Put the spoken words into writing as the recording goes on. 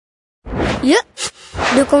Yuk,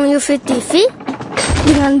 dukung UFIT TV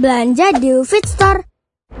dengan belanja di UFIT Store.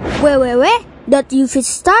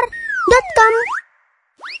 www.ufitstore.com.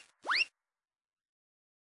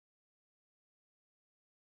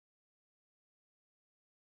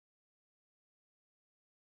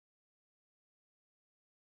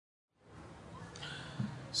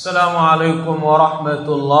 Assalamualaikum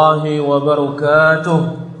warahmatullahi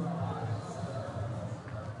wabarakatuh.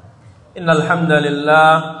 Innal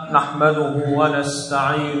hamdalillah nahmaduhu wa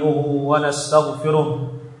nasta'inuhu wa nastaghfiruh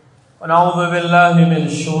wa na'udzu billahi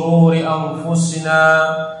min shururi anfusina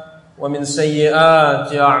wa min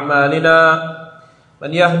sayyiati a'malina.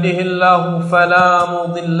 Man yahdihillahu fala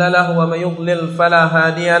mudilla lahu wa man yudlil fala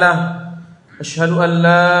hadiya lahu. Ashhadu an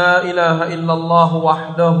la ilaha illallah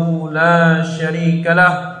wahdahu la syarika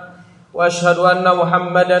lah wa ashhadu anna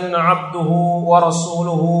Muhammadan 'abduhu wa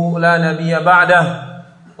rasuluhu la nabiyya ba'dah.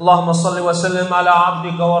 Allahumma salli wa sallim ala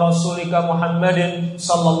 'abdika wa rasulika Muhammadin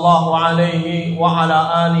sallallahu alaihi wa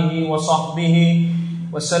ala alihi wa sahbihi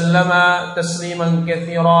wa sallama tasliman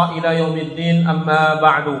katsira ila yaumiddin, amma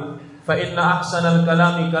ba'du. Fa inna ahsanal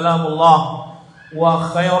kalami kalamullah wa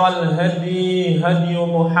khairal hadi hadi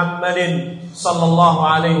Muhammadin sallallahu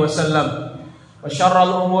alaihi wasallam wa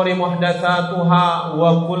syarrul umuri muhdatsatuha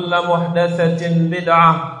wa kullu muhdatsatin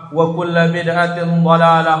bid'ah wa kullu bid'atin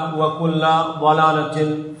dhalalah wa kullu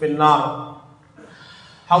dhalalatin finnar.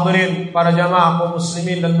 Hadirin para jamaah kaum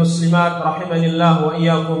muslimin dan muslimat rahimanillah wa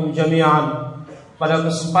iyyakum jami'an. Pada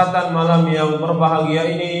kesempatan malam yang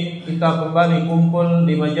berbahagia ini kita kembali kumpul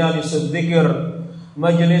di majelis dzikir,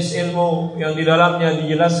 majelis ilmu yang di dalamnya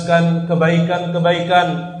dijelaskan kebaikan-kebaikan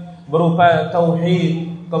berupa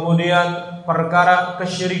tauhid, kemudian perkara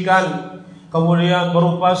kesyirikan, kemudian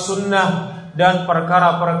berupa sunnah dan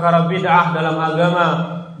perkara-perkara bid'ah dalam agama,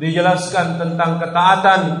 dijelaskan tentang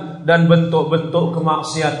ketaatan dan bentuk-bentuk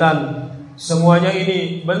kemaksiatan. Semuanya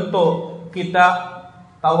ini bentuk kita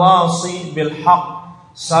tawasi bil haq,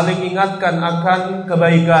 saling ingatkan akan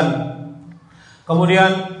kebaikan.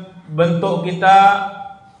 Kemudian bentuk kita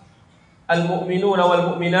al-mu'minuna wal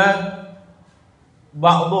mu'minat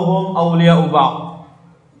ba'duhum awliya'u ba'd.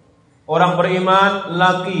 Orang beriman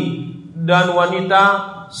laki dan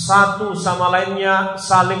wanita satu sama lainnya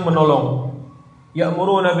saling menolong.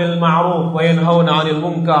 Ya'muruna bil ma'ruf wa yanhauna 'anil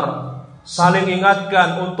munkar. Saling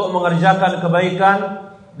ingatkan untuk mengerjakan kebaikan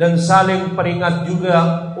dan saling peringat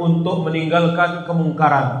juga untuk meninggalkan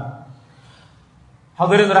kemungkaran.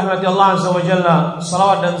 Hadirin rahmati Allah azza wa jalla,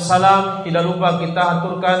 salawat dan salam tidak lupa kita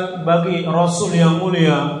aturkan bagi Rasul yang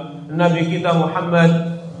mulia, Nabi kita Muhammad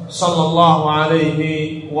sallallahu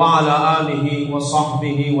alaihi wa ala alihi wa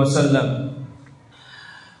sahbihi wasallam.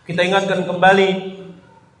 Kita ingatkan kembali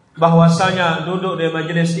bahwasanya duduk di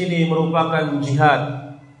majelis ini merupakan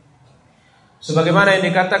jihad. Sebagaimana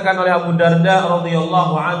yang dikatakan oleh Abu Darda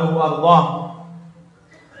radhiyallahu anhu ardhah,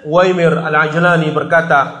 Waimir al-Ajlani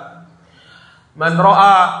berkata, "Man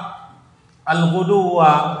ra'a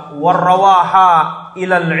al-ghuduwa war-rawaha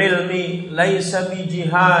ila al-ilmi laysa bi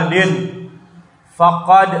jihadin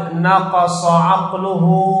faqad naqasa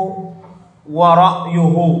 'aqluhu wa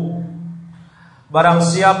ra'yuhu." Barang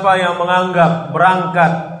siapa yang menganggap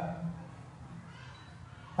berangkat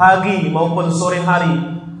pagi maupun sore hari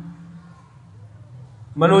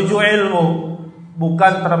menuju ilmu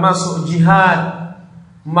bukan termasuk jihad,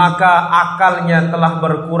 maka akalnya telah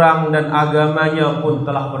berkurang dan agamanya pun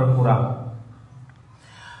telah berkurang.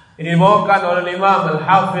 Ini dibawakan oleh Imam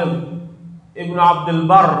Al-Hafidh Ibn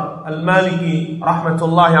Abdul Barr Al-Maliki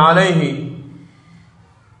rahmatullahi alaihi,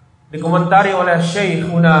 dikomentari oleh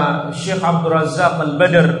Syekhuna Syekh Abdul Razzaq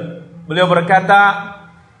Al-Badr. Beliau berkata,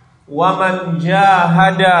 "Wa man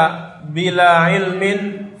jahada bila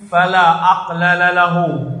ilmin fala aqlala lahu."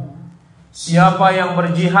 Siapa yang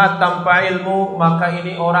berjihad tanpa ilmu, maka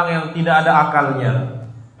ini orang yang tidak ada akalnya.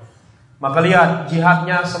 Maka lihat,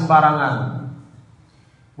 jihadnya sembarangan.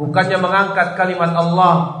 Bukannya mengangkat kalimat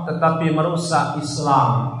Allah, tetapi merusak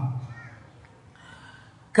Islam.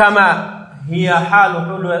 Kama hiya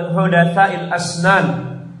halu hudatsa'il asnan,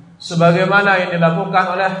 sebagaimana yang dilakukan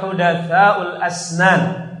oleh hudatsa'ul asnan,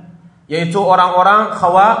 yaitu orang-orang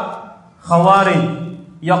khawarij,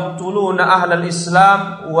 yaqtuluna ahlal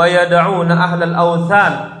Islam wa yad'una ahlal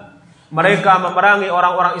awthan. Mereka memerangi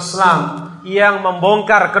orang-orang Islam yang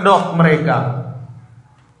membongkar kedok mereka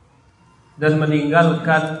dan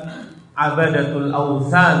meninggalkan abadatul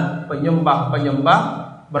awthan, penyembah-penyembah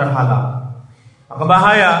berhala. Maka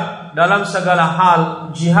bahaya dalam segala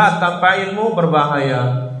hal. Jihad tanpa ilmu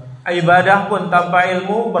berbahaya, ibadah pun tanpa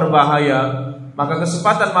ilmu berbahaya. Maka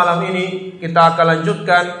kesempatan malam ini kita akan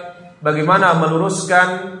lanjutkan bagaimana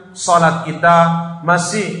meluruskan salat kita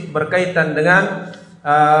masih berkaitan dengan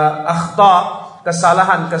akhta,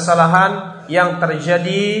 kesalahan-kesalahan yang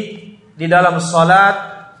terjadi di dalam salat,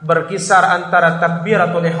 berkisar antara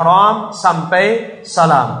takbiratul ihram sampai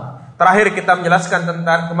salam. Terakhir kita menjelaskan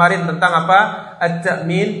kemarin tentang apa?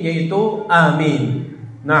 At-ta'min, yaitu amin.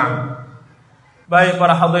 Nah, baik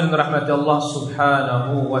para hadirin rahmati Allah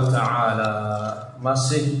subhanahu wa ta'ala,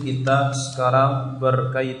 masih kita sekarang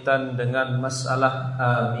berkaitan dengan masalah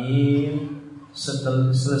amin. Setelah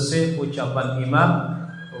selesai ucapan imam,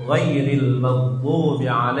 ghairil maghdubi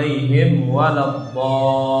alaihim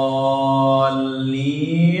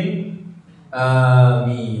waladdallin,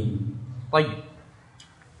 amin. Baik.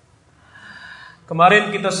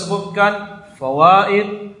 Kemarin kita sebutkan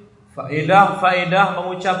faedah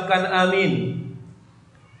mengucapkan amin.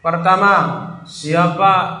 Pertama,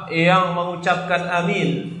 siapa yang mengucapkan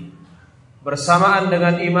amin bersamaan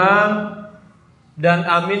dengan imam dan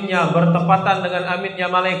aminnya bertepatan dengan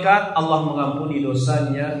aminnya malaikat, Allah mengampuni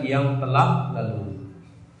dosanya yang telah lalu.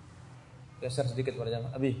 Geser sedikit pada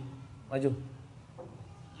jamaah. Abi, maju.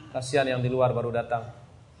 Kasihan yang di luar baru datang.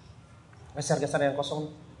 Geser yang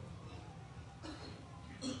kosong.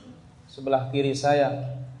 Sebelah kiri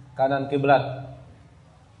saya, kanan kiblat.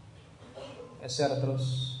 Geser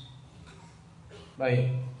terus.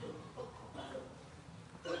 Baik.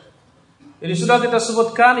 Jadi sudah kita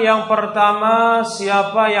sebutkan yang pertama,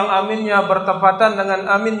 siapa yang aminnya bertepatan dengan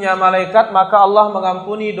aminnya malaikat, maka Allah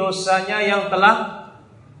mengampuni dosanya yang telah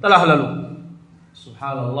lalu.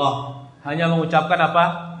 Subhanallah. Hanya mengucapkan apa?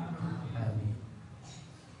 Amin.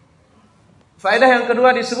 Faedah yang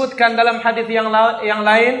kedua disebutkan dalam hadis yang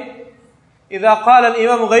lain. Idza qala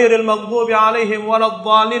al-imam ghairil maghdubi alaihim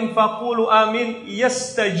waladdallin faqulu amin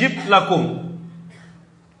yastajib lakum.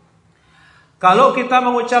 Kalau kita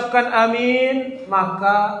mengucapkan amin,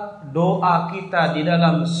 maka doa kita di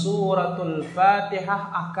dalam suratul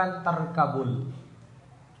Fatihah akan terkabul.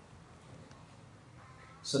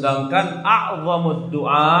 Sedangkan a'zamud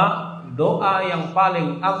du'a, doa yang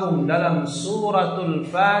paling agung dalam suratul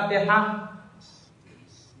Fatihah,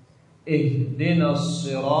 ihdinas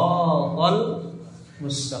siratal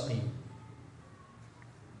mustaqim.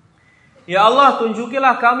 Ya Allah,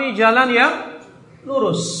 tunjukilah kami jalan yang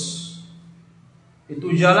lurus. Itu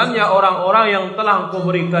jalannya orang-orang yang telah Engkau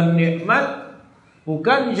berikan nikmat,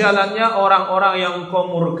 bukan jalannya orang-orang yang Engkau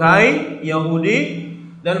murkai, Yahudi,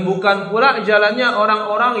 dan bukan pula jalannya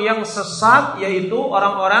orang-orang yang sesat, yaitu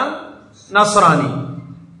orang-orang Nasrani.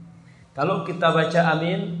 Kalau kita baca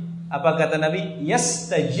amin, apa kata Nabi?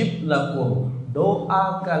 Yastajib lakum,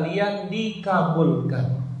 doa kalian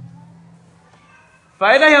dikabulkan.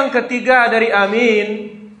 Faedah yang ketiga dari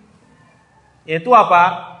amin yaitu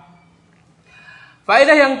apa?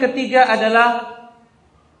 Faedah yang ketiga adalah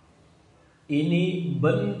ini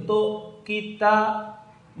bentuk kita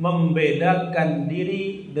membedakan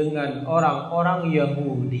diri dengan orang-orang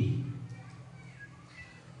Yahudi.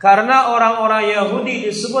 Karena orang-orang Yahudi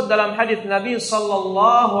disebut dalam hadis Nabi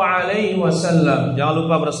sallallahu alaihi wasallam. Jangan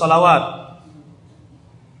lupa bersalawat.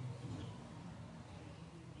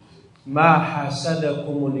 Ma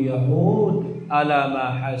hasadakumul yahud ala ma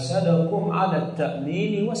hasadakum ala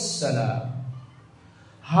ta'mini wassalam.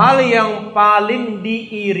 Hal yang paling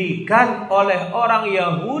diirikan oleh orang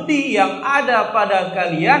Yahudi yang ada pada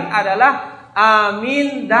kalian adalah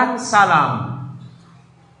amin dan salam.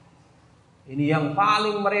 Ini yang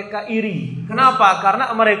paling mereka iri. Kenapa?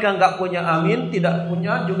 Karena mereka enggak punya amin, tidak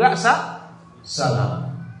punya juga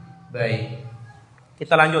salam. Baik.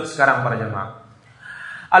 Kita lanjut sekarang para jemaah.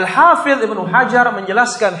 Al-Hafidz Ibnu Hajar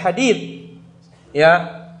menjelaskan hadis,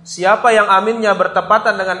 ya, siapa yang aminnya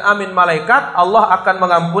bertepatan dengan amin malaikat, Allah akan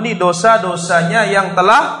mengampuni dosa-dosanya yang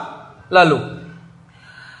telah lalu.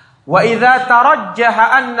 Wa idza tarajjaha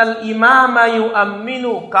anna al-imama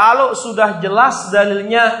yu'minu, kalau sudah jelas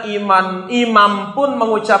dalilnya imam pun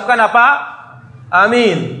mengucapkan apa?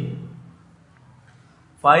 Amin.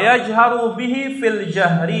 Fayajharu bihi fil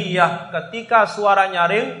jahriyah, ketika suara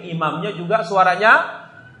nyaring, imamnya juga suaranya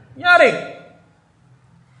nyaring.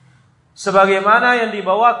 Sebagaimana yang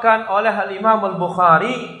dibawakan oleh Al-Imam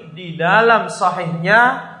Al-Bukhari di dalam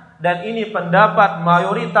sahihnya, dan ini pendapat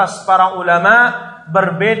mayoritas para ulama,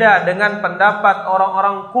 berbeda dengan pendapat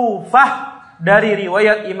orang-orang Kufah dari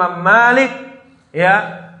riwayat Imam Malik,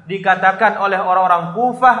 ya, dikatakan oleh orang-orang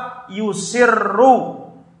Kufah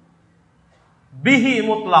yusirru bihi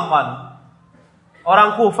mutlaqan.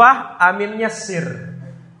 Orang Kufah aminnya sir.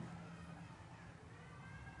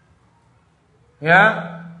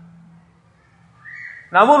 Ya.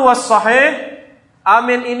 Namun was-sahih,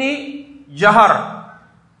 amin ini jahar.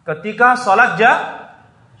 Ketika salat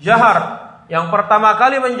jahar, Yang pertama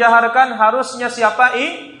kali menjaharkan harusnya siapa?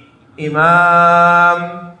 Imam.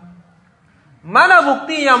 Mana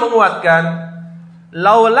bukti yang menguatkan?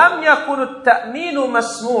 Lau lam yakunu ta'minu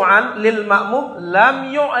masmu'an lil ma'mum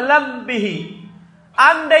lam yu'lam bihi.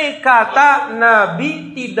 Andai kata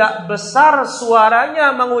Nabi tidak besar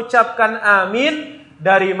suaranya mengucapkan amin,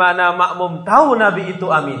 dari mana makmum tahu Nabi itu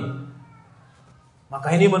amin?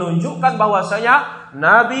 Maka ini menunjukkan bahwasanya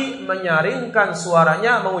Nabi menyaringkan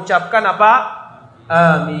suaranya mengucapkan apa?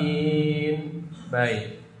 Amin.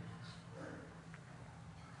 Baik.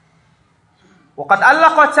 Waqad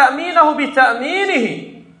allaqa ta'minahu bi ta'minihi.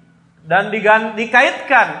 Dan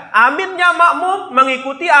dikaitkan aminnya makmum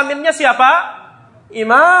mengikuti aminnya siapa?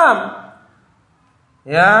 Imam.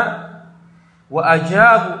 Ya. Wa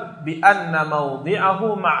ajabu bi anna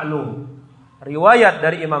mawdi'ahu ma'lum. Riwayat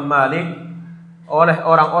dari Imam Malik oleh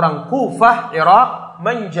orang-orang Kufah, Irak,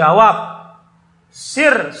 menjawab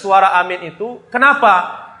sir suara amin itu.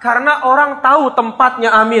 Kenapa? Karena orang tahu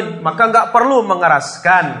tempatnya amin, maka nggak perlu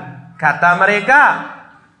mengeraskan. Kata mereka,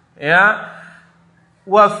 ya,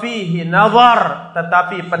 wa fihi nazar,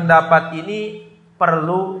 tetapi pendapat ini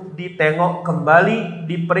perlu ditengok kembali,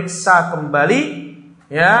 diperiksa kembali,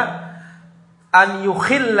 ya. An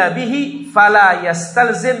yukhilla bihi fala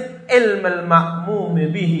yastalzim ilmal ma'mum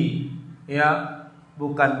bihi. Ya,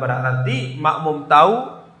 bukan berarti makmum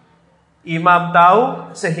tahu, imam tahu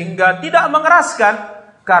sehingga tidak mengeraskan,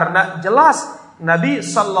 karena jelas Nabi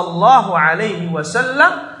sallallahu alaihi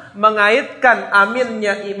wasallam mengaitkan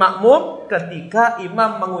aminnya makmum ketika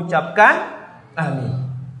imam mengucapkan amin.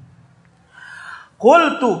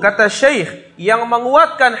 Qultu, kata Syekh, yang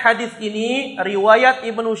menguatkan hadis ini riwayat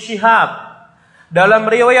Ibnu Syihab. Dalam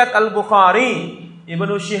riwayat Al-Bukhari,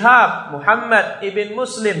 Ibnu Syihab, Muhammad ibn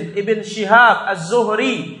Muslim ibn Syihab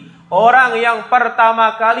Az-Zuhri, orang yang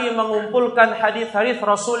pertama kali mengumpulkan hadis-hadis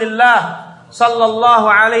Rasulullah sallallahu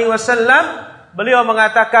alaihi wasallam, beliau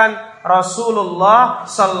mengatakan Rasulullah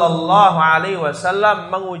sallallahu alaihi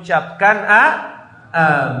wasallam mengucapkan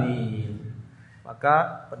amin.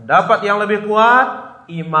 Maka pendapat yang lebih kuat,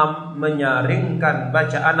 imam menyaringkan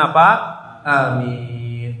bacaan apa?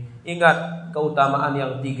 Amin. Ingat keutamaan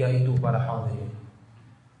yang tiga itu para hadirin.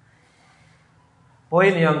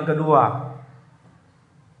 Poin yang kedua,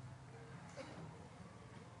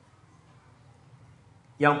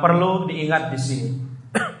 yang perlu diingat di sini.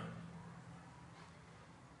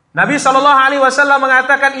 Nabi sallallahu alaihi wasallam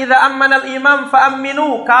mengatakan, "Idza ammana al-imam fa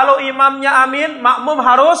aminu." Kalau imamnya amin, makmum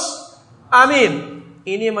harus amin.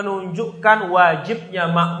 Ini menunjukkan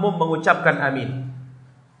wajibnya makmum mengucapkan amin.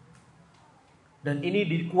 Dan ini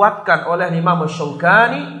dikuatkan oleh Imam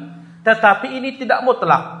Syaukani, tetapi ini tidak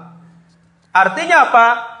mutlak. Artinya apa?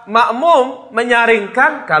 Makmum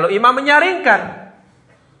menyaringkan kalau imam menyaringkan.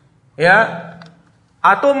 Ya.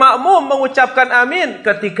 Atau makmum mengucapkan amin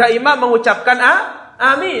ketika imam mengucapkan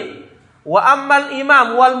amin. Wa ammal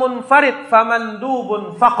imam wal munfarid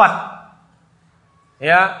famandubun faqat.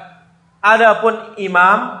 Ya. Adapun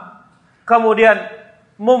imam kemudian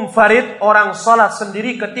munfarid, orang salat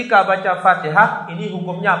sendiri ketika baca Fatihah, ini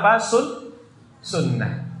hukumnya apa?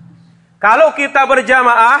 Sunnah. Kalau kita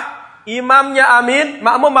berjamaah, imamnya amin,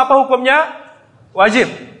 makmum apa hukumnya? Wajib.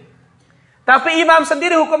 Tapi imam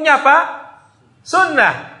sendiri hukumnya apa?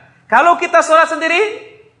 Sunnah. Kalau kita sholat sendiri,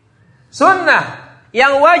 sunnah.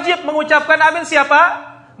 Yang wajib mengucapkan amin siapa?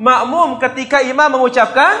 Makmum ketika imam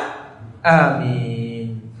mengucapkan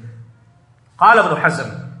amin. Qala Ibnu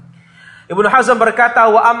Hazm. Ibnu Hazm berkata,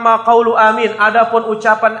 wa amma qaulu amin, adapun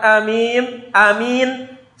ucapan amin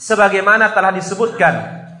sebagaimana telah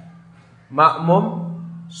disebutkan, makmum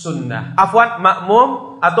sunnah. Afwan,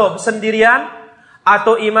 makmum atau sendirian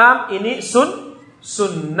atau imam ini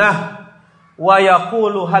sunnah. Wa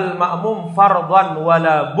yaqulu hal ma'mum fardhan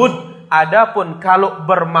wala bud. Adapun kalau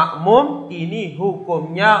bermakmum ini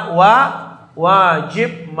hukumnya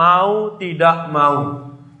wajib mau tidak mau.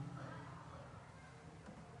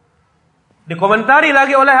 Dikomentari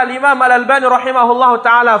lagi oleh Al-Imam Al-Albani rahimahullahu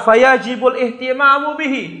ta'ala, fayajibul ihtimamu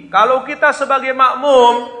bihi. Kalau kita sebagai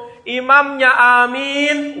makmum, imamnya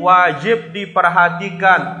amin, wajib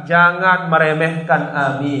diperhatikan, jangan meremehkan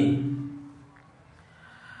amin.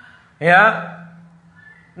 Ya.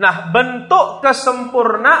 Nah, bentuk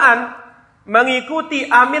kesempurnaan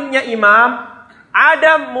mengikuti aminnya imam,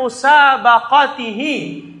 adam musabaqatihi,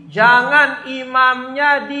 jangan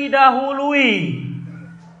imamnya didahului.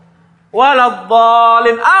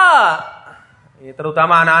 Waladhdallin. Ini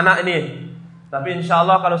terutama anak-anak ini. Tapi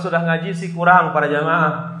insyaallah kalau sudah ngaji sih kurang para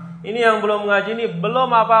jamaah. Ini yang belum ngaji ini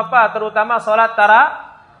belum apa-apa, terutama sholat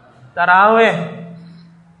tarawih.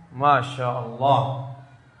 Masya Allah.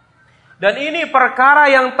 Dan ini perkara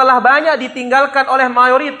yang telah banyak ditinggalkan oleh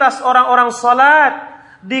mayoritas orang-orang salat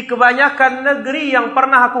di kebanyakan negeri yang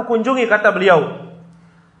pernah aku kunjungi, kata beliau.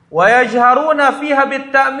 Wa yajharuna fiha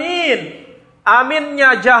bit-ta'min.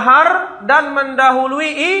 Aminnya jahar dan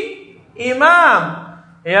mendahului imam.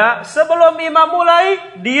 Ya, sebelum imam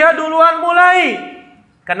mulai, dia duluan mulai.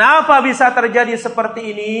 Kenapa bisa terjadi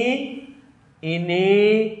seperti ini? Ini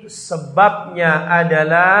sebabnya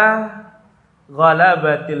adalah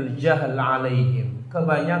ghalabatil jahl alaihim.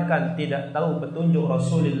 Kebanyakan tidak tahu petunjuk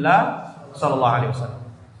Rasulullah sallallahu alaihi wasallam.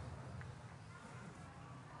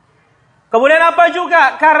 Kemudian apa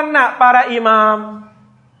juga? Karena para imam,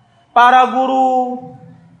 para guru,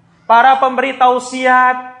 para pemberi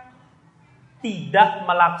tausiat tidak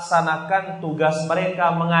melaksanakan tugas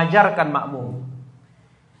mereka mengajarkan makmum.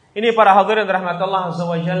 Ini para hadirin rahmatullah azza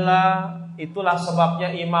wa jalla. Itulah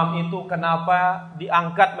sebabnya imam itu kenapa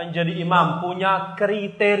diangkat menjadi imam, punya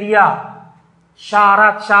kriteria,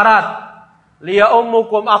 syarat-syarat. Liya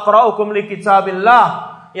ummukum aqra'ukum li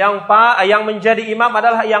kitabillah. Yang menjadi imam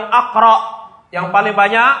adalah yang aqra', yang paling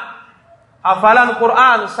banyak hafalan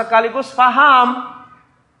Quran sekaligus faham.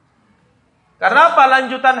 Karena apa?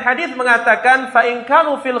 Lanjutan hadis mengatakan fa in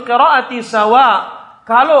kanu fil qira'ati sawa.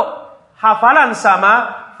 Kalau hafalan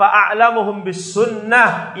sama, fa'alamuhum bis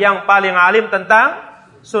sunnah, yang paling alim tentang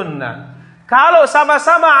sunnah. Kalau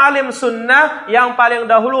sama-sama alim sunnah, yang paling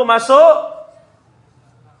dahulu masuk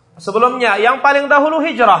sebelumnya, yang paling dahulu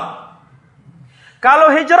hijrah.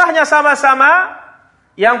 Kalau hijrahnya sama-sama,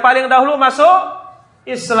 yang paling dahulu masuk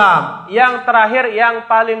Islam, yang terakhir yang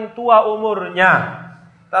paling tua umurnya.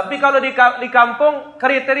 Tapi kalau di kampung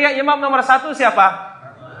kriteria imam nomor 1 siapa?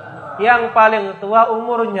 Yang paling tua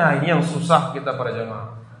umurnya. Ini yang susah kita para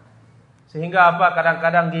jemaah. Sehingga apa?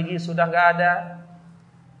 Kadang-kadang gigi sudah nggak ada.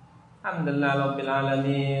 Alhamdulillah rabbil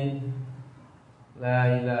alamin.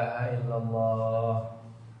 La ilaha illallah.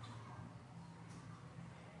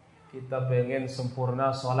 Kita pengen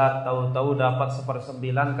sempurna sholat, tahu-tahu dapat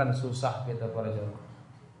 1/9 kan susah kita para jemaah.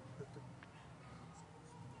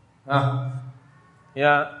 Nah,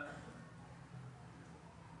 ya.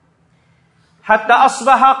 Hatta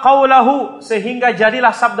asbaha qawlahu, sehingga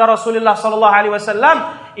jadilah sabda Rasulullah sallallahu alaihi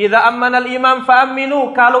wasallam, idza ammana al-imam fa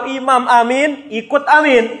aminu. Kalau imam amin, ikut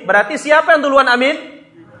amin. Berarti siapa yang duluan amin?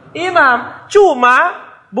 Imam. Cuma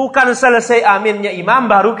bukan selesai aminnya imam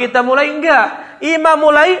baru kita mulai, enggak. Imam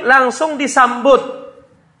mulai langsung disambut.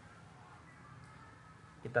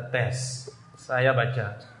 Kita tes. Saya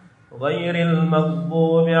baca. Ghairil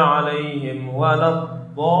maghdubi alaihim waladdallin.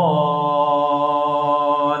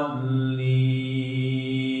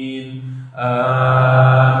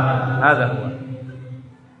 Hadza huwa.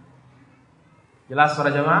 Jelas para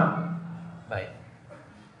jemaah? Baik.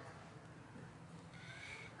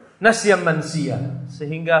 Nasyan mansiya,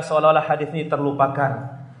 sehingga seolah-olah hadis ini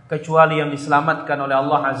terlupakan, kecuali yang diselamatkan oleh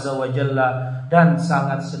Allah Azza wa Jalla, dan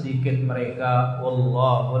sangat sedikit mereka.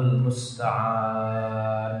 Wallahul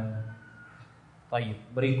musta'an. Baik,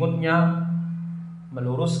 berikutnya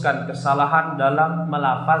meluruskan kesalahan dalam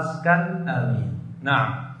melafazkan amin.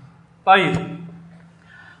 Nah, baik.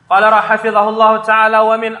 Qala rahimahullah ta'ala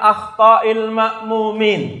wa min akhta'il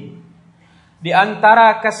ma'mumin. Di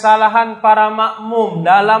antara kesalahan para makmum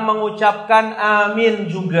dalam mengucapkan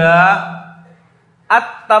amin juga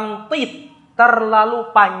at-tamtid,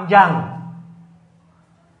 terlalu panjang.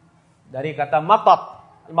 Dari kata matot.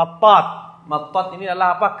 Matot ini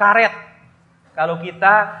adalah apa? Karet. Kalau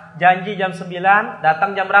kita janji jam 9,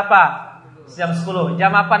 datang jam berapa? Jam 10.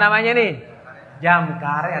 Jam apa namanya nih? Jam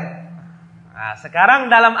karet. Nah, sekarang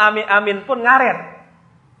dalam amin pun ngaret.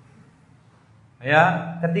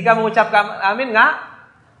 Ya, ketika mengucapkan amin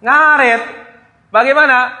ngaret.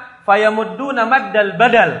 Bagaimana? Fayamudduna maddal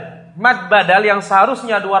badal. Mad badal yang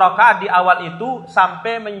seharusnya 2 rakaat di awal itu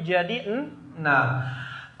sampai menjadi 6.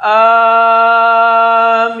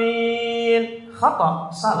 Amin. Khata,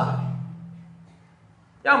 salah.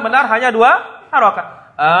 Yang benar hanya 2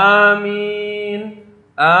 rakaat. Amin.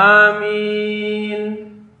 Amin.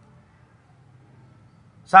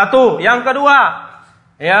 1. Yang kedua,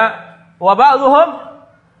 ya, wa ba'dhum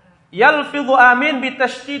yalfidhu amin bi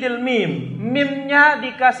tasydidil mim. Mimnya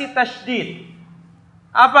dikasih tasydid.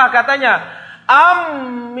 Apa katanya?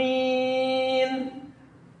 Amin.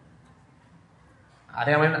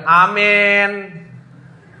 Ada yang main amin.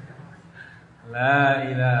 La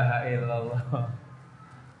ilaha illallah.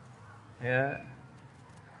 Ya.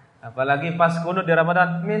 Apalagi pas kunut di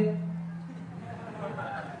Ramadan, amin.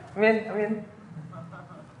 Amin, amin.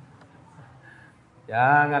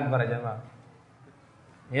 Jangan para jemaah.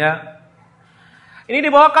 Ya. Ini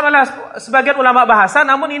dibawakan oleh sebagian ulama bahasa,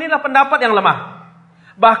 namun inilah pendapat yang lemah.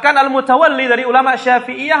 Bahkan al-mutawalli dari ulama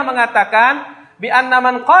Syafi'iyah mengatakan bi anna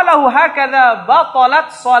man qalahu hakadha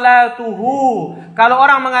batalat salatuhu. Kalau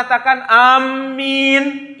orang mengatakan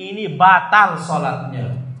amin, ini batal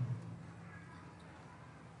salatnya.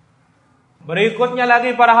 Berikutnya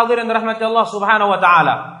lagi para hadirin rahmati Allah Subhanahu wa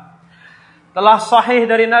taala. Telah sahih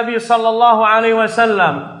dari Nabi sallallahu alaihi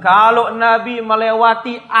wasallam, kalau Nabi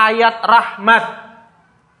melewati ayat rahmat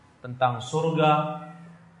tentang surga,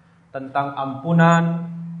 tentang ampunan,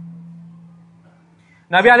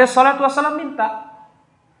 Nabi alaihi salatu wasallam minta.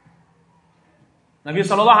 Nabi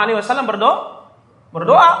sallallahu alaihi wasallam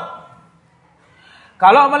berdoa.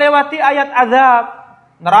 Kalau melewati ayat azab,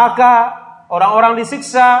 neraka, orang-orang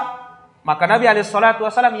disiksa, maka Nabi alaihi salatu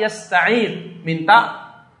wasallam yasta'id,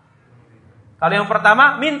 minta. Kalau yang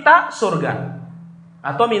pertama minta surga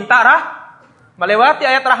atau minta melewati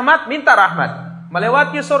ayat rahmat minta rahmat,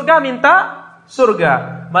 melewati surga minta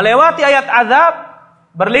surga, melewati ayat azab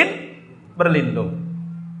berlindung.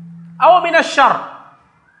 Aw minasyarr,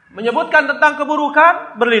 menyebutkan tentang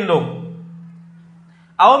keburukan, berlindung.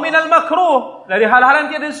 Aw minal makruh, dari hal-hal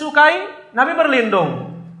yang tidak disukai, Nabi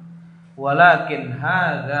berlindung. Walakin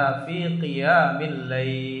hadza fi qiyamil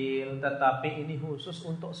lail, tetapi ini khusus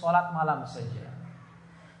untuk salat malam saja.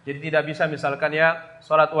 Jadi tidak bisa misalkan ya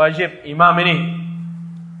salat wajib imam ini.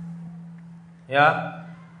 Ya,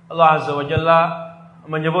 Allah Azza wa Jalla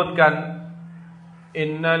menyebutkan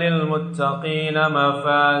innalil muttaqina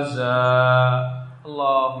mafaza.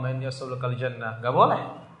 Allahumma inni as'alukal jannah. Enggak boleh.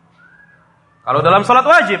 Kalau dalam salat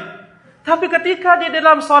wajib. Tapi ketika di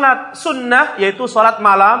dalam salat sunnah, yaitu salat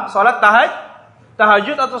malam, salat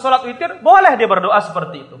tahajud atau salat witir, boleh dia berdoa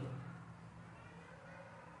seperti itu.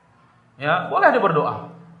 Ya, boleh dia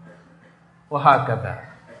berdoa.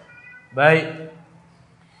 Wahakata. Baik.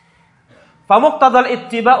 Famuqtadal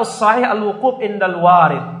ittiba'us sahih al-wuquf indal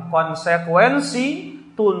warid. Konsekuensi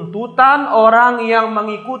tuntutan orang yang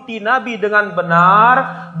mengikuti Nabi dengan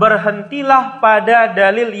benar, berhentilah pada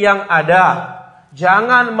dalil yang ada.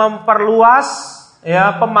 Jangan memperluas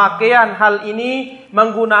ya pemakaian hal ini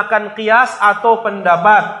menggunakan qiyas atau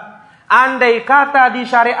pendapat. Andai kata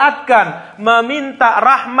disyariatkan meminta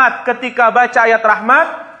rahmat ketika baca ayat rahmat,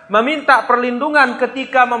 meminta perlindungan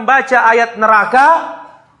ketika membaca ayat neraka,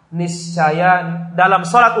 niscaya dalam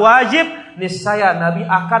salat wajib niscaya Nabi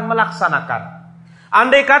akan melaksanakan.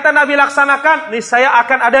 Andai kata Nabi laksanakan, niscaya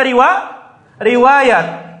akan ada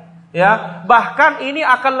riwayat. Ya, bahkan ini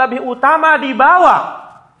akan lebih utama dibawakan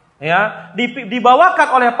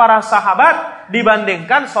oleh para sahabat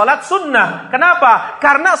dibandingkan salat sunnah. Kenapa?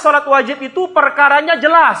 Karena salat wajib itu perkaranya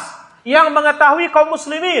jelas, yang mengetahui kaum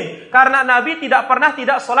muslimin. Karena Nabi tidak pernah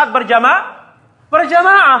tidak salat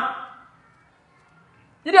berjamaah.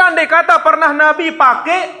 Jadi andai kata pernah Nabi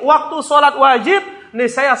pakai waktu salat wajib,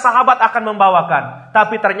 niscaya sahabat akan membawakan.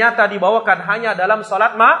 Tapi ternyata dibawakan hanya dalam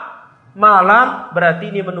salat malam,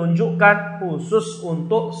 berarti ini menunjukkan khusus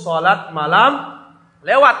untuk salat malam.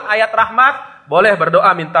 Lewat ayat rahmat boleh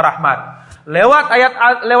berdoa minta rahmat. Lewat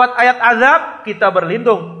ayat azab kita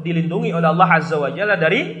dilindungi oleh Allah Azza wa Jalla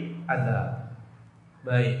dari azab.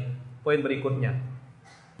 Baik, poin berikutnya.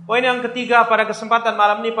 Poin yang ketiga pada kesempatan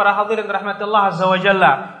malam ini para hadirin rahmatullah Azza wa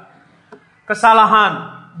Jalla. Kesalahan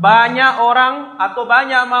banyak orang atau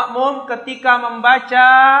banyak makmum ketika membaca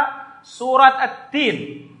surat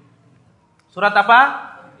At-Tin. Surat apa?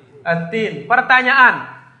 At-Tin. Pertanyaan,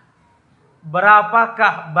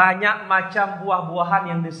 berapakah banyak macam buah-buahan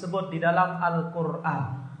yang disebut di dalam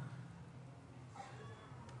Al-Quran?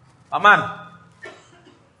 Aman?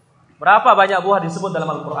 Berapa banyak buah disebut dalam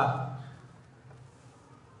Al-Quran?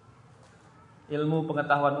 Ilmu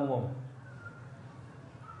pengetahuan umum.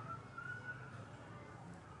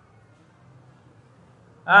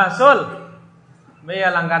 Sul.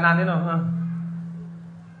 Biar langganan ini.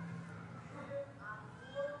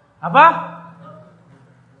 Apa?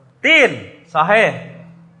 Tin, sahih.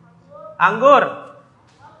 Anggur.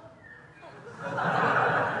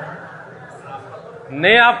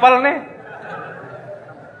 Nih apel nih.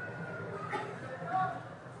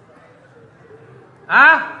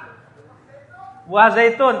 Buah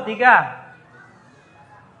zaitun 3.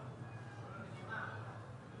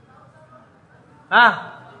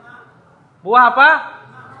 Buah apa?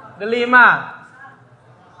 5.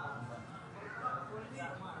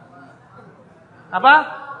 Apa?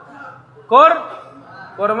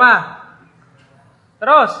 Kurma.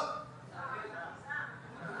 Terus?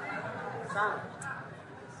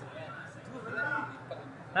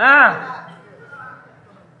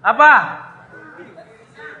 Apa?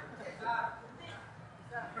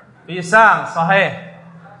 Pisang, sahih.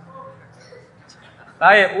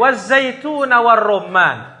 Baik, waz-zaitun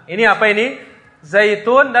war-rumman. Ini apa ini?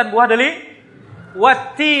 zaitun dan buah deli.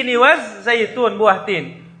 Wattini waz zaitun, buah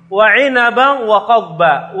tin. Wa inaban wa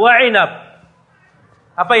qadba, wa inab.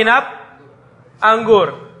 Apa inab?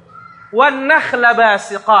 Anggur. Wan nakhla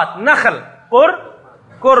basiqat, nakhl,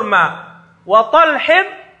 kurma. Wa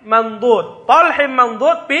talhim mandud, talhim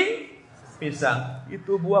mandud pisang.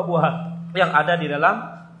 Itu buah-buah yang ada di dalam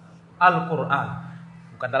Al-Quran.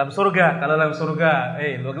 Bukan dalam surga. Kalau dalam surga,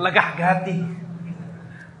 legah hati.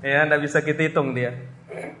 Ya, enggak bisa kita hitung dia.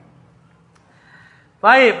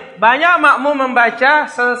 Baik, banyak makmum membaca,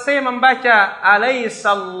 selesai membaca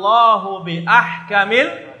alaihissallahu bi ahkamil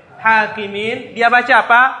hakimin, dia baca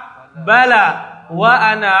apa? Bala wa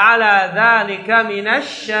ana ala dzalika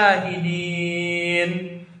minasy syahidin.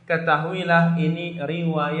 Ketahuilah ini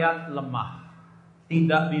riwayat lemah,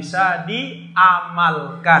 tidak bisa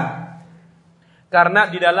diamalkan karena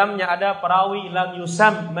di dalamnya ada perawi lam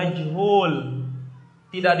yusam, majhul,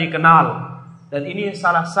 tidak dikenal. Dan ini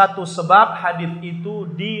salah satu sebab hadis itu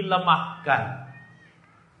dilemahkan.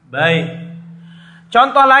 Baik.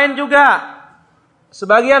 Contoh lain juga.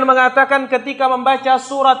 Sebagian mengatakan ketika membaca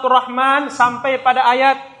surat Rahman sampai pada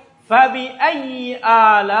ayat fabi ayyi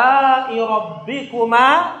ala'i rabbikuma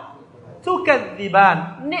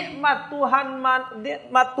tukadziban. Nikmat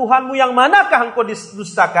Tuhanmu yang manakah engkau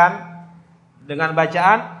dustakan? Dengan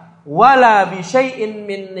bacaan wala bi syai'in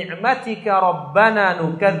min ni'matika rabbana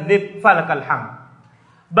nukadzib falakal hamd.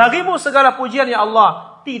 Bagimu segala pujian ya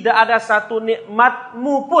Allah, tidak ada satu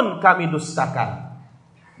nikmatmu pun kami dustakan.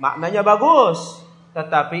 Maknanya bagus,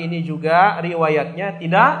 tetapi ini juga riwayatnya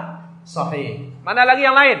tidak sahih. Mana lagi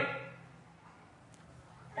yang lain?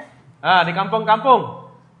 Di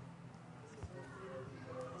kampung-kampung.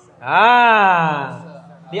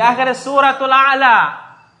 Di akhir suratul A'la.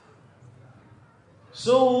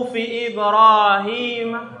 Sufi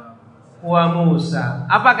Ibrahim wa Musa.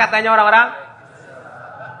 Apa katanya orang-orang?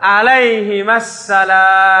 Alaihi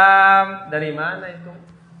wassalam. Dari mana itu?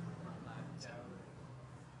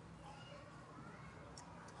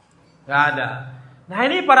 Gak ada. Nah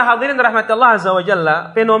ini para hadirin rahmatullah azza wa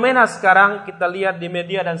jalla, fenomena sekarang kita lihat di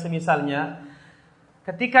media dan semisalnya.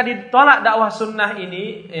 Ketika ditolak dakwah sunnah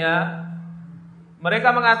ini, ya,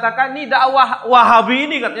 mereka mengatakan ini dakwah Wahabi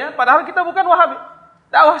ini katanya. Padahal kita bukan Wahabi.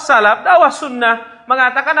 Dakwah salaf, dakwah sunnah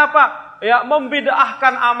mengatakan apa? Ya,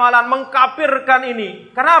 membid'ahkan amalan, mengkafirkan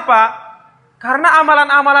ini. Kenapa? Karena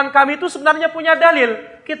amalan-amalan kami itu sebenarnya punya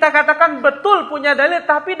dalil. Kita katakan betul punya dalil,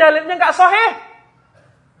 tapi dalilnya nggak sahih.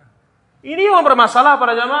 Ini yang bermasalah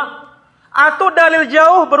para jamaah. Atau dalil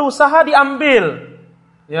jauh berusaha diambil.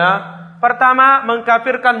 Ya, pertama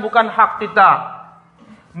mengkafirkan bukan hak kita.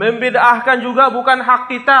 Membid'ahkan juga bukan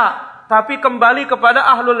hak kita, tapi kembali kepada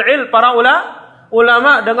ahlul ilm, para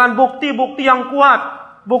ulama dengan bukti-bukti yang kuat,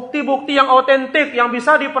 bukti-bukti yang otentik yang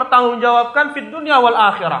bisa dipertanggungjawabkan fid dunya wal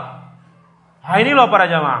akhirah. Nah, ini loh para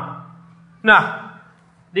jamaah. Nah,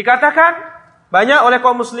 dikatakan banyak oleh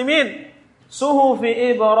kaum muslimin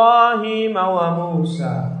suhufi Ibrahim wa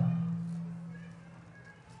Musa.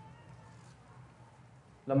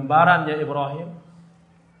 Lembarannya Ibrahim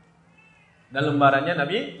dan lembarannya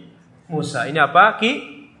Nabi Musa. Ini apa?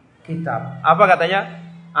 Kitab. Apa katanya?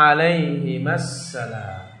 Alaihi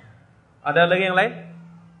wassalam. Ada lagi yang lain?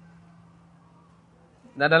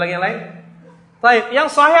 Tidak ada lagi yang lain? Baik, yang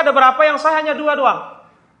sahih ada berapa? Yang sahih hanya 2 doang.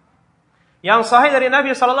 Yang sahih dari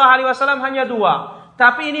Nabi SAW hanya 2.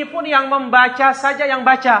 Tapi ini pun yang membaca saja yang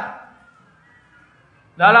baca.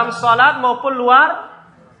 Dalam salat maupun luar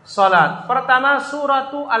salat. Pertama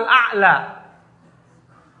suratu Al-A'la.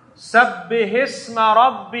 Sabbihisma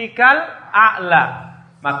rabbikal a'la.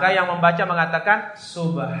 Maka yang membaca mengatakan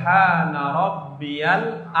subhana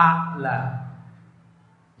rabbiyal a'la.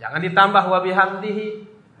 Jangan ditambah wa bihamdihi.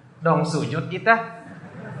 Dong sujud kita.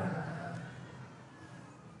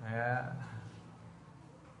 Ya.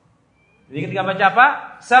 Jadi ketika baca apa?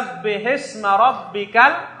 Sabbihisma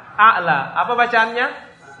rabbikal a'la. Apa bacaannya?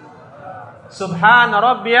 Subhana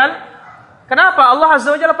rabbiyal. Kenapa Allah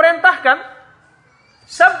Azza wa Jalla perintahkan?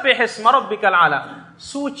 Sabbihisma rabbikal a'la.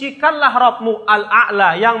 Sucikanlah Rabbmu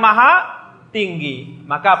al-a'la yang maha tinggi.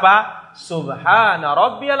 Maka apa? Subhana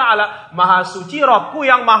rabbiyal a'la. Maha suci Rabbku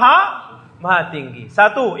yang maha tinggi.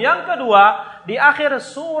 Satu. Yang kedua, di akhir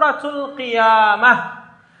suratul Qiyamah,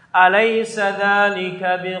 alaysa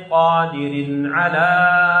dzalika biqadirin ala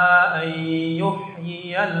an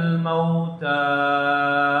yuhyiyal mauta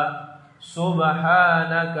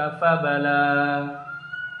subhanaka fabala.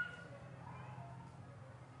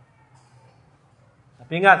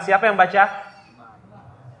 Tapi ingat, siapa yang baca?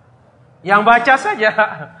 Yang baca saja.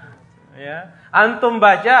 Ya. Antum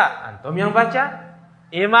baca, antum yang baca.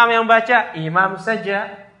 Imam yang baca, imam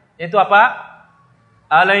saja. Itu apa?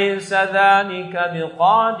 Alaysa dzalika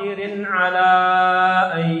biqadirin ala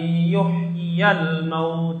an yuhyiyal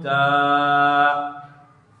mauta.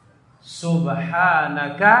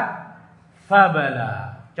 Subhanaka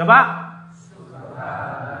fabala. Coba.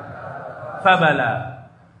 Fabala.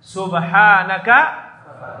 Subhanaka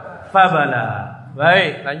fabala.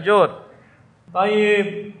 Baik, lanjut.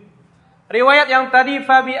 Baik. Riwayat yang tadi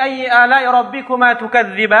fa bi ayyi ala'i rabbikuma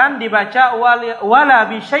tukadziban dibaca wala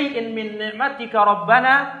bi syai'in min ni'matika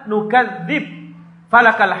rabbana nukadzib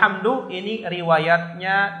falakal hamdu. Ini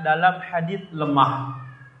riwayatnya dalam hadis lemah.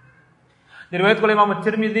 Diriwayatkan oleh Imam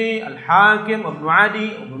Tirmidzi, Al-Hakim, Ibnu Adi,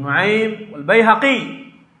 Ibnu Nuaim, wal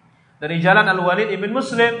Baihaqi dari jalan Al-Walid ibn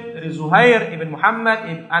Muslim dari Zuhair ibn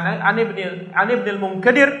Muhammad an ibn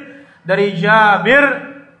al-Munkadir dari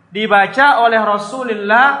Jabir, dibaca oleh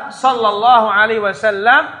Rasulullah sallallahu alaihi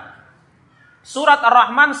wasallam surat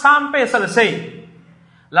Ar-Rahman sampai selesai.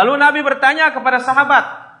 Lalu Nabi bertanya kepada sahabat,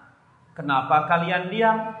 "Kenapa kalian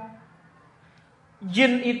diam?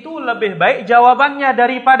 Jin itu lebih baik jawabannya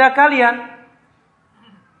daripada kalian.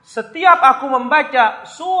 Setiap aku membaca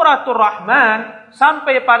suratul Rahman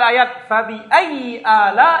sampai pada ayat fabi ayyi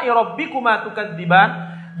ala'i rabbikuma tukadziban,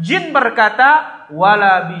 jin berkata,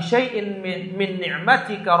 wala bi syai'in min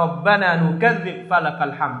ni'matika rabbana nukadzib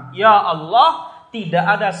falakal hamd. Ya Allah, tidak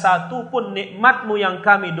ada satupun nikmatmu yang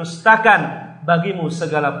kami dustakan, bagimu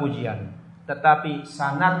segala pujian. Tetapi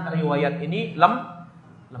sanad riwayat ini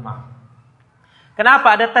lemah.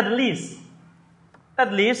 Kenapa ada tadlis?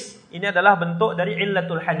 Tadlis ini adalah bentuk dari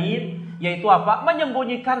illatul hadits, yaitu apa?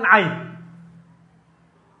 Menyembunyikan aib,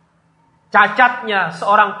 cacatnya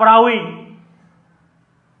seorang perawi,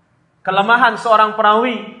 kelemahan seorang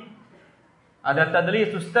perawi. Ada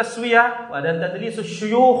tadlisus taswiyah, ada tadlisus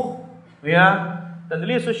syuyukh, ya.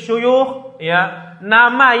 Tadlisus syuyukh, ya,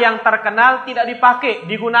 nama yang terkenal tidak dipakai,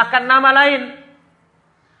 digunakan nama lain.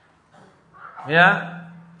 Ya,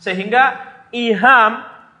 sehingga iham,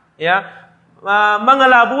 ya,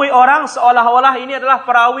 mengelabui orang seolah-olah ini adalah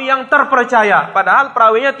perawi yang terpercaya, padahal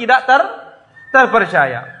perawinya tidak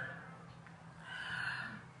terpercaya.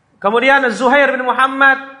 Kemudian Zuhair bin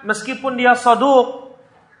Muhammad, meskipun dia saduq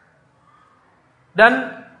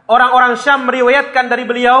dan orang-orang Syam meriwayatkan dari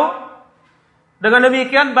beliau, dengan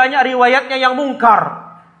demikian banyak riwayatnya yang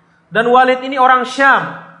mungkar. Dan Walid ini orang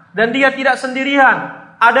Syam dan dia tidak sendirian.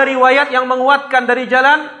 Ada riwayat yang menguatkan dari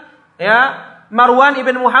jalan, ya, Marwan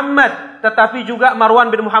ibn Muhammad, tetapi juga Marwan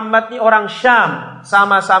bin Muhammad ini orang Syam.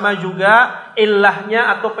 Sama-sama juga illahnya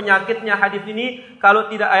atau penyakitnya hadis ini, kalau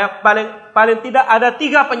tidak paling tidak ada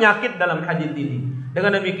 3 penyakit dalam hadis ini.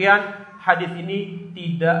 Dengan demikian hadis ini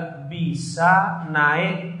tidak bisa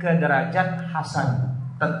naik ke derajat hasan,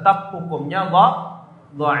 tetap hukumnya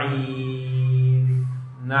dhaif.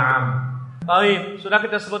 Naam. Baik, sudah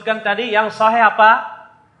kita sebutkan tadi yang sahih apa?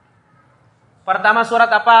 Pertama surat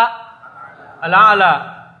apa?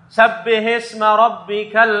 Al-A'la. Sabbih isma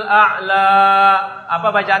rabbikal a'la.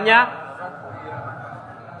 Apa bacaannya?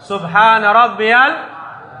 Subhana rabbiyal.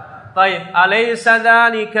 Taib. Alaysa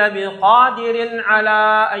dzalika biqadirin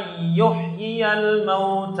ala an yuhyiyal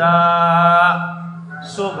mauta.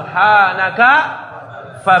 Subhanaka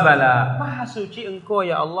fabala. Maha suci engkau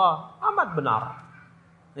ya Allah, amat benar.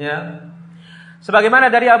 Ya.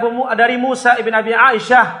 Sebagaimana dari Musa ibn Abi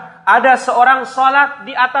Aisyah, ada seorang salat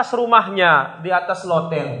di atas rumahnya, di atas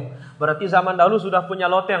loteng. Berarti zaman dahulu sudah punya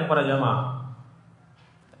loteng para jamaah.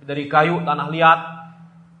 Dari kayu, tanah liat.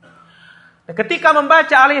 Ketika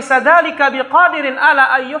membaca alaysa dzalika biqadirin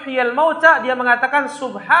ala ayyuhyal mauta, dia mengatakan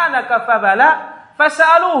subhanaka fabala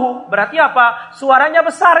fasaluhu. Berarti apa? Suaranya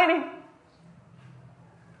besar ini.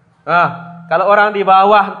 Kalau orang di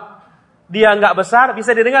bawah dia enggak besar,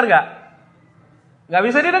 bisa didengar enggak? Enggak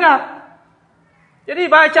bisa didengar. Jadi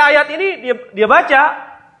baca ayat ini dia baca,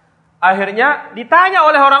 akhirnya ditanya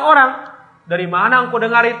oleh orang-orang, dari mana engkau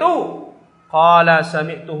dengar itu? Qala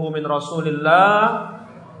sami'tuhu min Rasulillah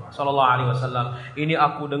sallallahu alaihi wasallam. Ini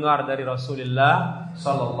aku dengar dari Rasulullah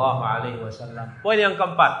sallallahu alaihi wasallam. Poin yang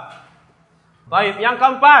keempat. Baik, yang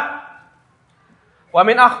keempat. Wa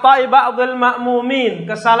min akhta'i ba'dil ma'mumin,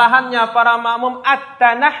 kesalahannya para makmum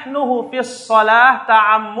at-tanahnuhu fis shalah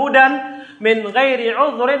ta'ammudan min ghairi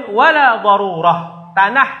udhrin wala darurah.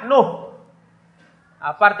 Tanahnuh.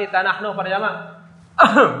 Apa arti tanahnuh para jamaah?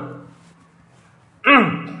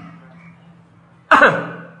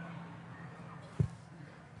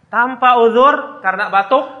 Tanpa uzur karena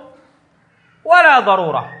batuk, wala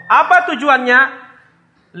darurah. Apa tujuannya?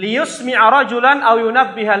 Liyusmi'a rajulan aw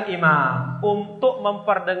yunabbihal imam, untuk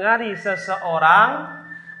memperdengari seseorang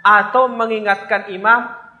atau mengingatkan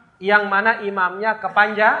imam, yang mana imamnya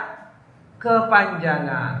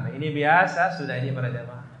kepanjangan. Ini biasa sudah ini para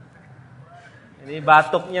jamaah. Ini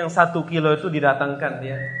batuk yang 1 kilo itu didatangkan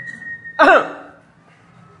dia.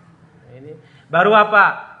 Ini baru apa?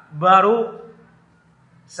 Baru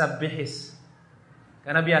sabbihis.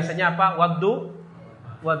 Karena biasanya apa?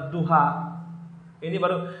 Wadduha. Ini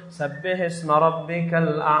baru sabbihis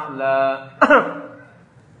marabbikal a'la.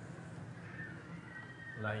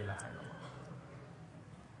 La ilaha illallah.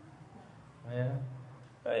 Ya.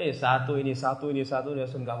 Satu ini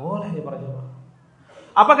enggak boleh nih para jemaah.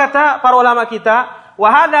 Apa kata para ulama kita? Wa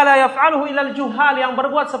hadza la yaf'aluhu illal juhal, yang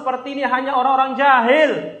berbuat seperti ini hanya orang-orang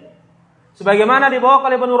jahil. Sebagaimana dibawa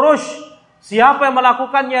oleh Ibnu Rushd, siapa yang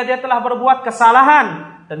melakukannya dia telah berbuat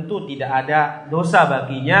kesalahan, tentu tidak ada dosa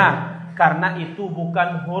baginya karena itu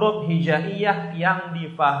bukan huruf hijaiyah yang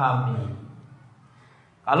difahami.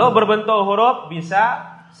 Kalau berbentuk huruf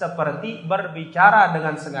bisa seperti berbicara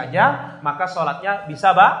dengan sengaja, maka sholatnya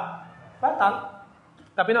bisa batal.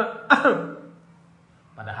 Tapi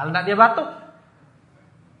padahal tidak dia batuk.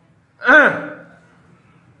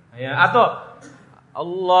 Ya, atau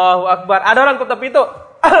Allahu Akbar, ada orang ketuk pintu.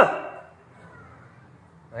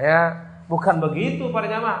 Ya, bukan begitu para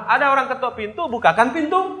jamaah. Ada orang ketuk pintu, bukakan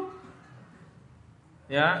pintu.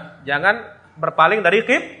 Ya, jangan berpaling dari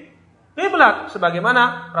kiblat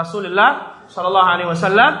sebagaimana Rasulullah sallallahu alaihi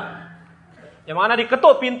wasallam yang mana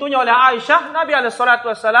diketuk pintunya oleh Aisyah, Nabi alaihi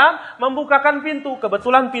salatu wasallam membukakan pintu,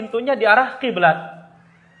 kebetulan pintunya di arah kiblat.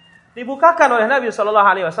 Dibukakan oleh Nabi sallallahu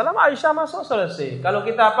alaihi wasallam, Aisyah masuk, selesai. Kalau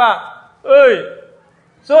kita apa?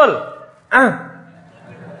 Sul.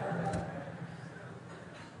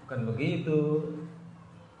 Bukan begitu.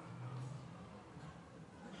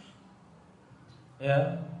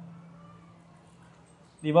 Ya.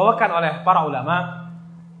 Dibawakan oleh para ulama,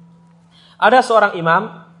 ada seorang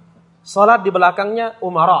imam salat di belakangnya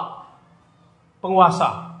umara,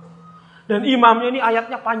 penguasa. Dan imamnya ini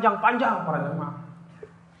ayatnya panjang-panjang para jemaah.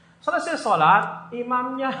 Selesai salat,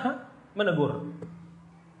 imamnya menegur.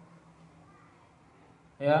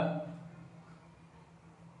 Ya.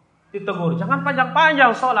 Ditegur, jangan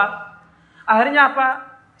panjang-panjang salat. Akhirnya apa?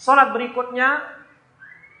 Salat berikutnya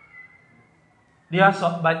dia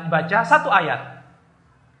baca satu ayat.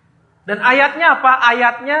 Dan ayatnya apa?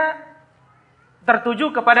 Ayatnya tertuju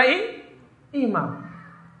kepada imam.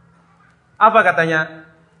 Apa katanya?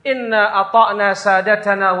 Inna ata'na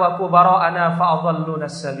sadatana wa kubara'ana fa'adhalluna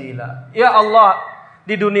as-sabila. Ya Allah,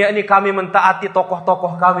 di dunia ini kami mentaati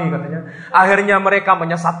tokoh-tokoh kami katanya. Akhirnya mereka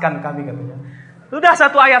menyesatkan kami katanya. Sudah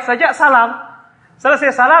satu ayat saja salam.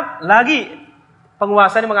 Selesai salam lagi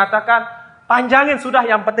penguasa ini mengatakan, panjangin sudah,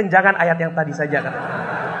 yang penting jangan ayat yang tadi saja katanya.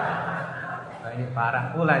 Nah, ini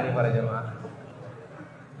parah pula ini para jemaah.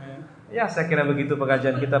 Ya, saya kira begitu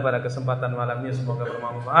pengajian kita pada kesempatan malam ini, semoga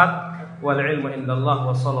bermanfaat. Wal ilmu indallah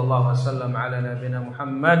wa sallallahu wasallam ala nabiyina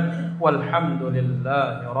Muhammad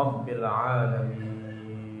walhamdulillahi rabbil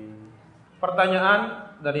alamin.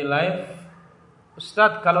 Pertanyaan dari live.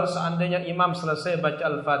 Ustaz, kalau seandainya imam selesai baca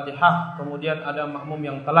Al-Fatihah kemudian ada makmum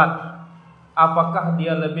yang telat, apakah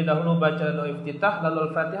dia lebih dahulu baca doa iftitah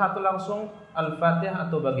lalu Al-Fatihah atau langsung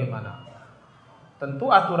Al-Fatihah atau bagaimana?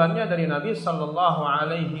 Tentu aturannya dari Nabi sallallahu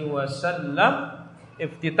alaihi wasallam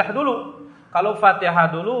iftitah dulu. Kalau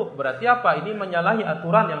Fatihah dulu berarti apa? Ini menyalahi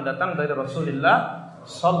aturan yang datang dari Rasulullah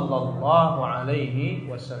sallallahu alaihi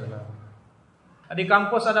wasallam. Di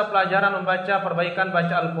kampus ada pelajaran membaca perbaikan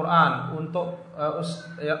baca Al-Qur'an untuk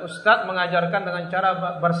ustaz mengajarkan dengan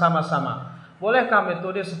cara bersama-sama. Bolehkah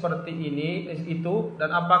metode seperti ini itu,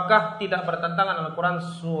 dan apakah tidak bertentangan Al-Qur'an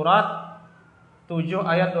surat 7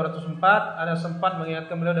 ayat 204? Ada sempat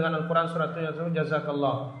mengingatkan beliau dengan Al-Quran surat 7.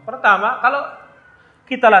 Jazakallah. Pertama, kalau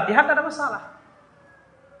kita latihan tidak ada masalah.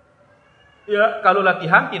 Ya, kalau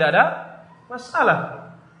latihan tidak ada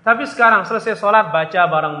masalah. Tapi sekarang selesai sholat baca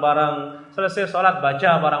bareng-bareng, selesai sholat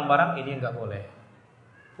baca bareng-bareng, ini enggak boleh.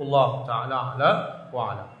 Allah Ta'ala a'la wa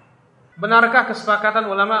a'lam. Benarkah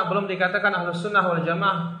kesepakatan ulama belum dikatakan Ahlus Sunnah wal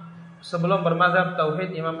Jamaah sebelum bermadzhab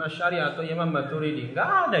tauhid Imam Asy'ari atau Imam Maturidi? Enggak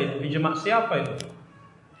ada itu. Ijma' siapa itu?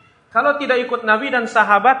 Kalau tidak ikut Nabi dan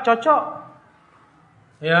sahabat cocok.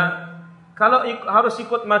 Ya. Kalau harus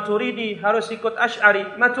ikut Maturidi, harus ikut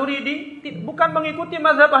Asy'ari. Maturidi bukan mengikuti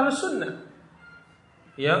mazhab Ahlus Sunnah.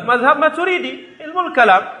 Ya, mazhab Maturidi ilmul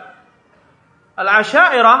kalam.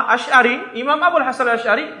 Al-Asy'ariyah, Asy'ari, Imam Abul Hasan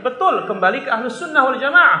Al-Asy'ari betul kembali ke Ahlus Sunnah wal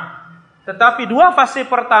Jamaah. Tetapi dua fase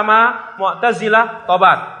pertama Mu'tazilah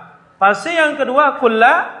tobat. Fase yang kedua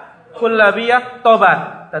kullabiyah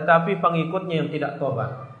tobat, tetapi pengikutnya yang tidak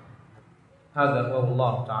tobat. Hadza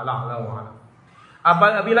wallahu ta'ala a'lam wa a'lam.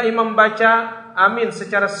 Apabila imam baca amin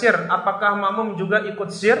secara sir, apakah makmum juga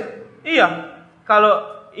ikut sir? Iya.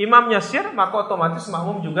 Kalau imamnya sir, maka otomatis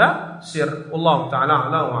makmum juga sir. Allah taala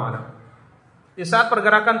a'lam. Di saat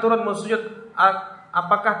pergerakan turun mau sujud,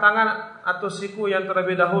 apakah tangan atau siku yang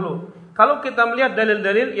terlebih dahulu? Kalau kita melihat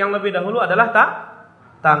dalil-dalil, yang lebih dahulu adalah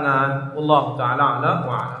tangan. Allah taala a'lam.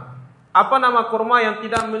 Apa nama kurma yang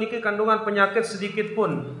tidak memiliki kandungan penyakit sedikit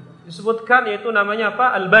pun? Disebutkan yaitu namanya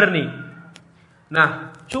apa? Al-barni.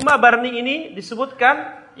 Nah, cuma barni ini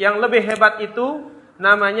disebutkan, yang lebih hebat itu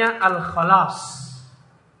namanya al-khalas.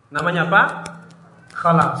 Namanya apa?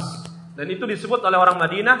 Khalas. Dan itu disebut oleh orang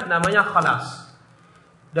Madinah namanya khalas.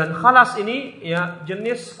 Dan khalas ini ya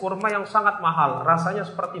jenis kurma yang sangat mahal, rasanya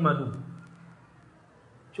seperti madu.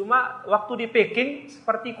 Cuma waktu di packing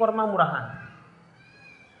seperti kurma murahan.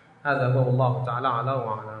 Hadza wallahu taala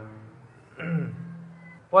a'lam.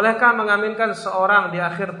 Bolehkah mengaminkan seorang di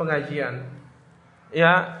akhir pengajian?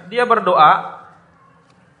 Ya, dia berdoa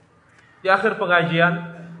di akhir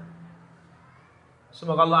pengajian,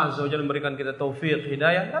 semoga Allah Azza wa Jalla memberikan kita taufik,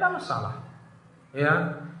 hidayah, tidak ada masalah.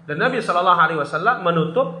 Ya, dan Nabi sallallahu alaihi wasallam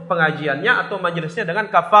menutup pengajiannya atau majelisnya dengan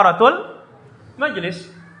kafaratul majlis.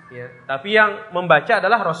 Ya, tapi yang membaca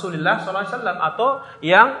adalah Rasulullah sallallahu alaihi wasallam atau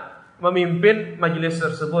yang memimpin majelis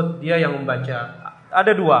tersebut, dia yang membaca.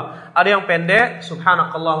 Ada dua, ada yang pendek,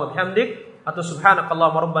 subhanakallah wa bihamdik, atau subhanakallah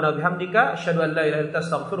wa rabbana bihamdika, asyhadu an la ilaha illa anta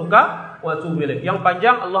astaghfiruka wa atubu ilaik. Yang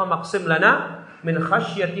panjang, Allah maqsim lana min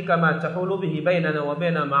khasyatika ma tahulu bihi bainana wa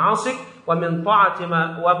baina ma'asik, wa min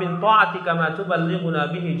ta'atika ma tuballighuna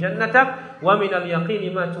bihi jannatak, wa min al-yaqini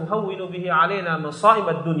ma tuhawwinu bihi alaina masa'ib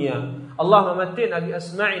ad-dunya. Allahumma matti'na bi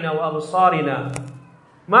asma'ina wa absarina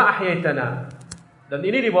ma ahyaitana. Dan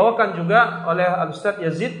ini dibawakan juga oleh Al-Ustaz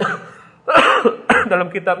Yazid dalam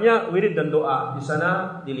kitabnya Wirid dan Doa. Di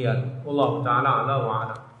sana dilihat. Wallahu taala a'lam wa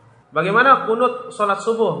a'lam. Bagaimana kunut salat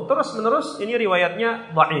subuh terus menerus? Ini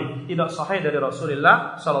riwayatnya dhaif, tidak sahih dari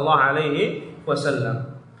Rasulullah sallallahu alaihi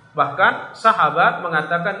wasallam. Bahkan sahabat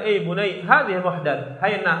mengatakan, bunai, hadhihi muhdath.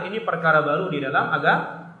 Hai nak, ini perkara baru di dalam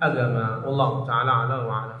agama. Wallahu taala a'lam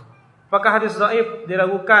wa a'lam. Apakah hadis dhaif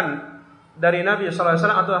diragukan dari Nabi sallallahu alaihi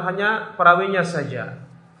wasallam atau hanya perawinya saja?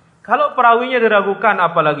 Kalau perawinya diragukan,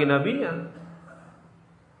 apalagi nabinya?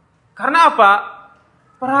 Karena apa?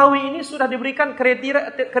 Perawi ini sudah diberikan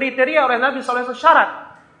kriteria oleh Nabi sallallahu alaihi wasallam, syarat.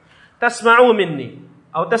 Tasma'u minni,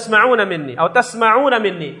 atau tasma'una minni, atau tasma'una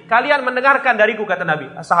minni. Kalian mendengarkan dariku, kata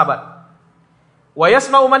Nabi, sahabat. Wa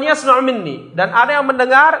yasma'u man yasma'u minni, dan ada yang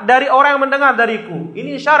mendengar dari orang yang mendengar dariku.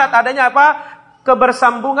 Ini syarat adanya apa?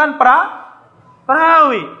 Kebersambungan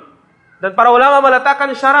perawi. Dan para ulama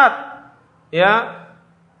meletakkan syarat, ya,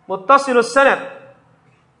 muttasilus sanad,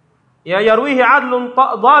 ya, yarwihi adlun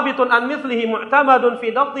dhabitun an mithlihi mu'tamadun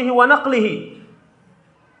fi dabtihi wa naqlihi.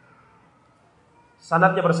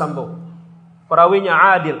 Sanadnya bersambung,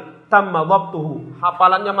 perawinya adil, tamma dhabtuhu,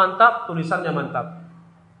 hafalannya mantap, tulisannya mantap.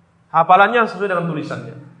 Hafalannya sesuai dengan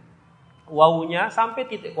tulisannya, wawunya sampai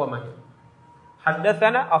titik komanya.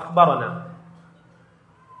 Haddatsana, akhbarana,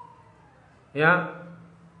 ya,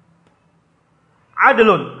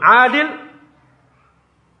 adil,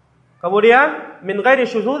 kemudian min ghairi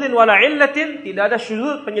syudzudin wala illatin, tidak ada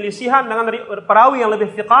syudzud, penyelisihan dengan perawi yang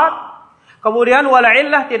lebih thiqat. Kemudian wala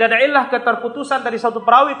illah, tidak ada illah, keterputusan dari satu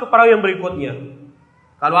perawi ke perawi yang berikutnya.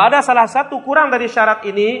 Kalau ada salah satu kurang dari syarat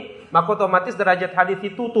ini, maka otomatis derajat hadis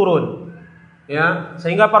itu turun. Ya,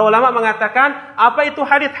 sehingga para ulama mengatakan, apa itu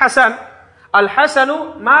hadis hasan?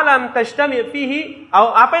 Al-hasanu ma lam tajtami fihi,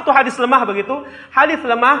 apa itu hadis lemah begitu? Hadis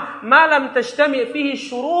lemah ma lam tajtami fihi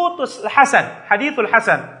syurutus hasan, haditsul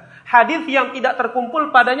hasan. Hadis yang tidak terkumpul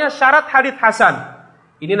padanya syarat hadis hasan.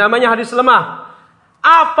 Ini namanya hadis lemah.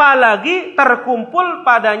 Apalagi terkumpul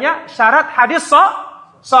padanya syarat hadis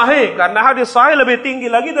sahih, karena hadis sahih lebih tinggi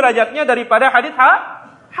lagi derajatnya daripada hadis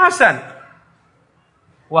hasan.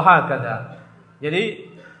 Wa hakadha. Jadi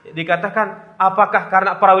dikatakan, apakah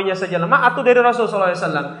karena perawinya saja lemah atau dari Rasulullah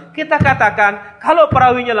SAW? Kita katakan, kalau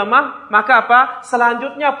perawinya lemah, maka apa?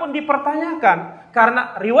 Selanjutnya pun dipertanyakan.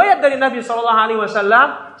 Karena riwayat dari Nabi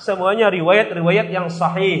SAW semuanya riwayat-riwayat yang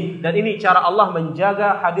sahih. Dan ini cara Allah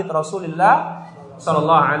menjaga hadis Rasulullah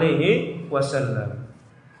SAW.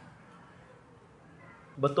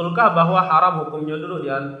 Betulkah bahwa haram hukumnya dulu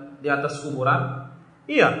di atas kuburan?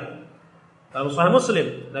 Iya. Dalam Sahih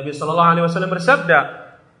Muslim, Nabi SAW bersabda,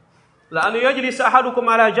 la an yajlis ahadukum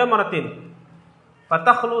ala jamratin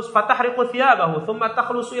fatahriqu thiyabahu thumma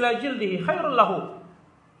takhlusu ila jildihi khairul lahu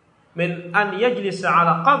min an yajlis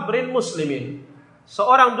ala qabrin muslimin.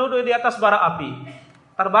 Seorang duduk di atas bara api,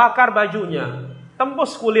 terbakar bajunya,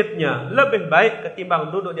 tembus kulitnya, lebih baik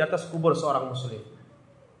ketimbang duduk di atas kubur seorang muslim.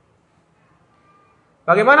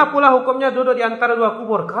 Bagaimana pula hukumnya duduk di antara dua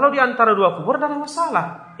kubur? Kalau di antara dua kubur tidak ada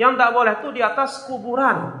masalah. Yang tidak boleh itu di atas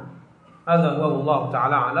kuburan. Hadza wallahu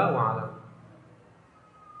taala ala wa alam.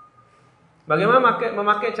 Bagaimana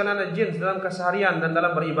memakai celana jeans dalam keseharian dan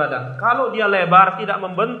dalam beribadah? Kalau dia lebar, tidak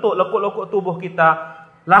membentuk lekuk-lekuk tubuh kita,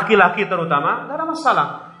 laki-laki terutama, tidak ada masalah.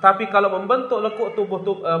 Tapi kalau membentuk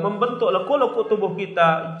lekuk-lekuk tubuh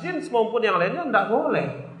kita, jeans maupun yang lainnya, tidak boleh.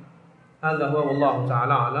 Hadza wallahu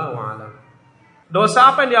taala ala wa alam.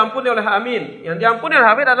 Dosa apa yang diampuni oleh Amin? Yang diampuni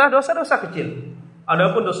oleh Amin adalah dosa-dosa kecil.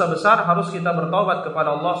 Adapun dosa besar harus kita bertaubat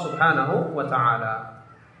kepada Allah Subhanahu wa taala.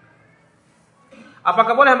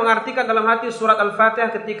 Apakah boleh mengartikan dalam hati surat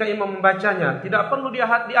Al-Fatihah ketika imam membacanya? Tidak perlu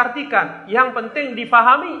diartikan, yang penting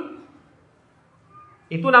difahami.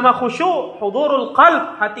 Itu nama khusyuk, hudurul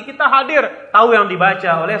qalb, hati kita hadir, tahu yang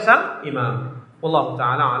dibaca oleh sang imam. Wallahu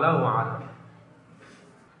taala ala wa alam.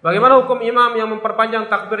 Bagaimana hukum imam yang memperpanjang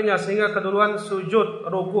takbirnya sehingga keduluan sujud,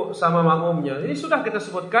 rukuk sama makmumnya? Ini sudah kita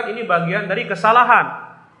sebutkan, ini bagian dari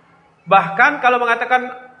kesalahan. Bahkan kalau mengatakan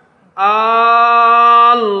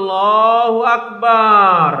Allahu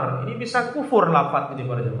Akbar, ini bisa kufur lafaz ini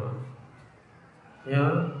para jemaah. Ya,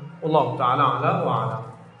 Allah taala ala wa alam.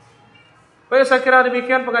 Baik, saya kira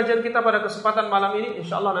demikian pengajian kita pada kesempatan malam ini.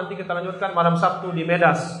 Insyaallah nanti kita lanjutkan malam Sabtu di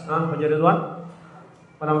Medas. Penjadi Ridwan.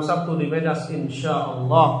 Pada Sabtu di Medas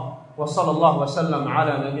insyaallah. Wa sallallahu wasallam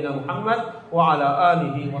ala nabiyina Muhammad wa ala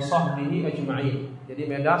alihi wa sahbihi ajma'in. Jadi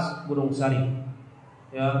Medas Gunung Sari.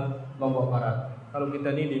 Ya, Lombok Barat. Kalau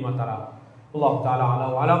kita ini di Mataram. Allah taala ala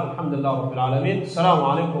wa alam. Alhamdulillah rabbil alamin.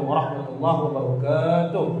 Assalamualaikum warahmatullahi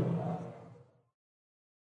wabarakatuh.